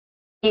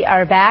We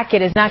are back.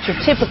 It is not your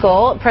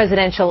typical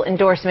presidential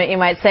endorsement, you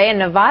might say. A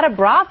Nevada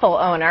brothel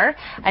owner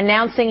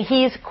announcing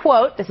he's,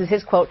 quote, this is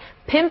his quote,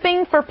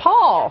 pimping for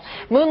Paul.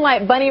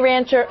 Moonlight Bunny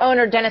Rancher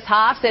owner Dennis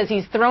Hoff says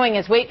he's throwing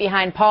his weight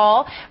behind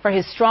Paul for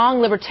his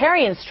strong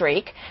libertarian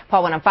streak.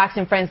 Paul went on Fox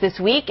 & Friends this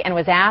week and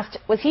was asked,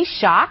 was he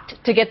shocked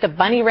to get the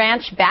Bunny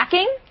Ranch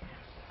backing?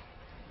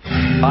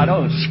 I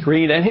don't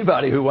screen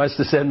anybody who wants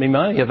to send me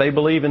money. If they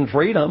believe in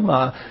freedom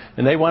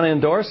and they want to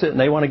endorse it and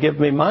they want to give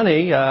me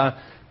money,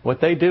 what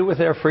they do with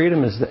their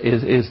freedom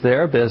is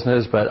their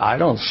business, but I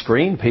don't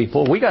screen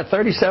people. We got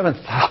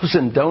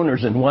 37,000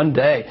 donors in one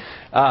day.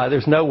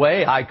 There's no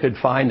way I could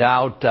find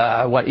out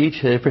what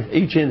each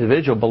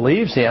individual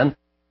believes in.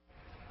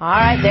 All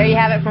right, there you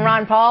have it from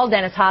Ron Paul.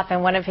 Dennis Hoff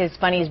and one of his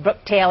bunnies,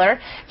 Brooke Taylor,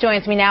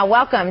 joins me now.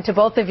 Welcome to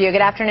both of you.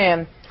 Good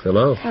afternoon.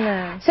 Hello.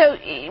 Hello. So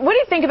what do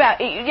you think about,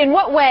 in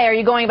what way are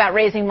you going about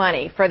raising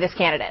money for this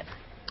candidate?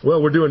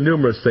 Well, we're doing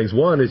numerous things.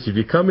 One is if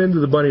you come into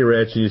the bunny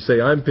ranch and you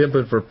say, I'm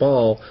pimping for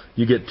Paul,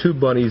 you get 2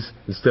 bunnies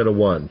instead of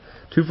 1.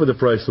 2 for the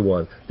price of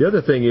 1. The other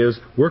thing is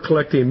we're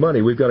collecting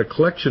money. We've got a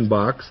collection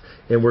box,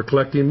 and we're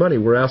collecting money.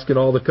 We're asking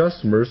all the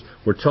customers.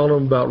 We're telling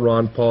them about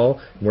Ron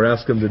Paul, and we're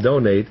asking them to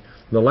donate.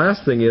 And the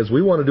last thing is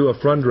we want to do a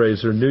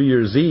fundraiser New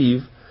Year's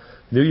Eve.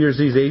 New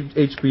Year's Eve,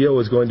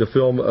 HBO is going to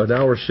film an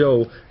hour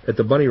show at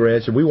the bunny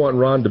ranch, and we want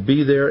Ron to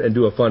be there and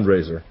do a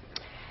fundraiser.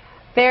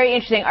 Very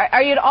interesting.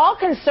 Are you at all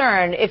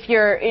concerned, if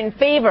you're in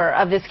favor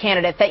of this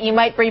candidate, that you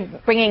might be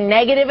bringing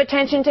negative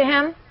attention to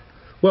him?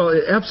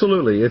 Well,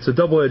 absolutely. It's a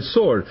double-edged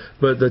sword.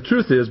 But the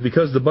truth is,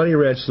 because the Bunny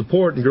Ranch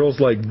support and girls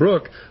like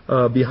Brooke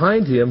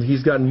behind him,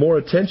 he's gotten more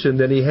attention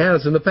than he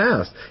has in the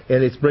past.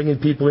 And it's bringing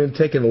people in,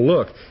 taking a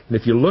look. And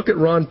if you look at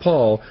Ron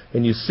Paul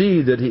and you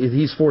see that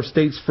he's for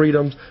states'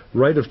 freedoms,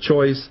 right of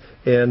choice,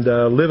 and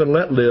live and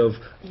let live,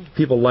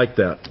 people like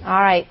that. All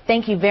right.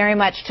 Thank you very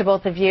much to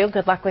both of you.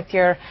 Good luck with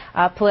your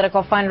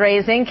political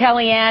fundraising.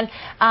 Kellyanne.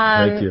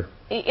 Thank you.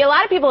 A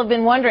lot of people have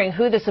been wondering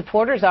who the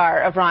supporters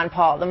are of Ron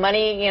Paul. The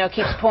money,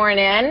 keeps pouring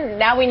in.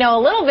 Now we know a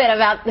little bit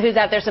about who's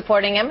out there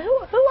supporting him. Who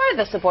are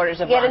the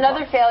supporters of Ron Paul? Yet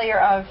another failure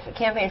of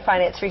campaign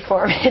finance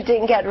reform. It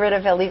didn't get rid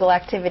of illegal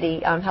activity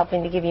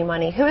helping to give you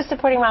money. Who is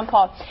supporting Ron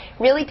Paul?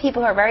 Really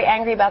people who are very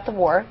angry about the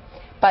war,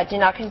 but do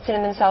not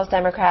consider themselves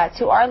Democrats,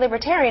 who are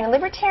libertarian. And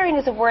libertarian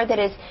is a word that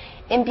is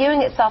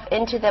imbuing itself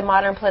into the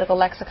modern political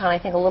lexicon, I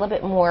think, a little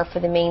bit more for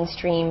the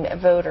mainstream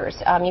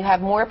voters. You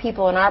have more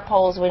people in our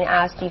polls when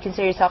asked, do you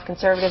consider yourself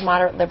conservative,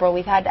 moderate, liberal?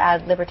 We've had to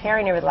add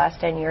libertarian over the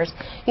last 10 years.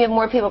 You have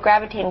more people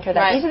gravitating toward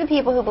that. Right. These are the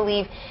people who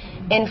believe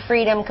in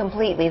freedom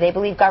completely. They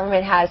believe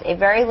government has a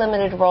very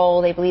limited role.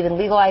 They believe in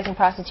legalizing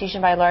prostitution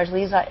by large,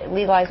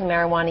 legalizing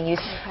marijuana use.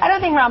 Okay. I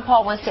don't think Ron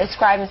Paul wants to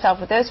ascribe himself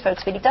with those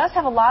folks, but he does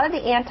have a lot of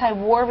the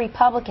anti-war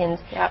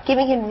Republicans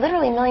giving him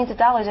literally millions of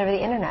dollars over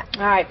the internet.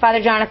 All right,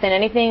 Father Jonathan,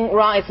 anything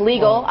wrong? It's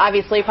legal,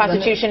 obviously,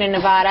 prostitution in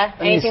Nevada.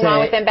 Anything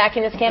wrong with them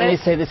backing this candidate? Let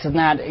me say this is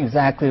not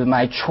exactly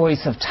my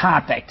choice of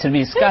topic to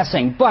be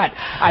discussing, but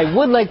I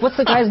would like, what's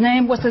the guy's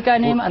name? What's the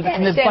guy's name?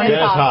 Dennis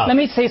Hoff. Let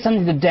me say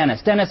something to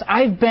Dennis. Dennis,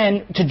 I've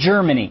been to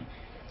Germany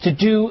to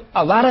do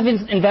a lot of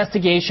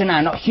investigation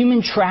on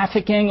human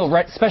trafficking,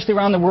 especially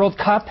around the World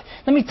Cup.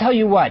 Let me tell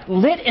you what,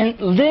 live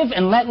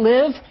and let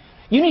live.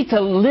 You need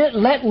to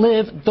let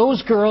live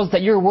those girls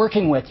that you're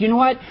working with. You know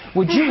what?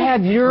 Would you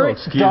have your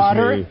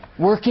daughter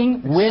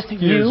working with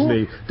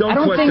you? I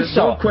don't think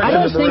so. I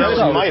don't think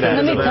so.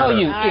 Let me tell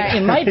you,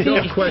 it might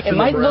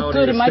look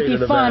good, it might be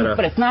fun,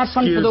 but it's not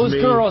fun for those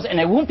girls, and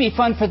it won't be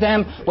fun for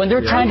them when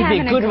they're trying to be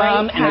a good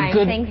mom and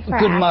a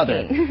good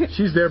mother.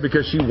 She's there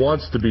because she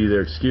wants to be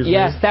there. Excuse me.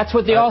 Yes, that's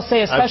what they all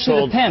say,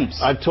 especially the pimps.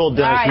 I've told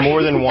Dennis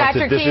more than once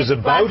that this is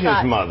about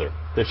his mother.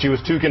 That she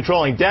was too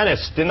controlling.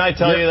 Dennis, didn't I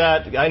tell you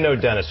that? I know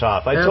Dennis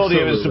Hoff. I told you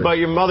it was about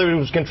your mother who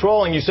was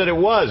controlling. You said it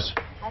was.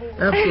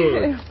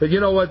 Absolutely. But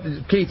you know what,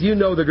 Keith, you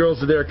know the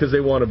girls are there because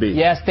they want to be.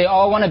 Yes, they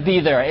all want to be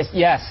there.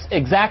 Yes,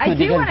 exactly.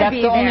 Because that's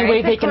the only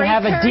way they can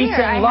have a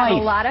decent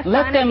life.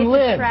 Let them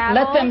live.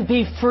 Let them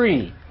be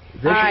free.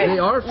 They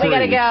are free. We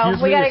got to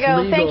go. We got to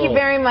go. Thank you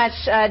very much,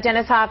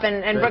 Dennis Hoff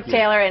and Brooke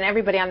Taylor and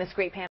everybody on this great panel.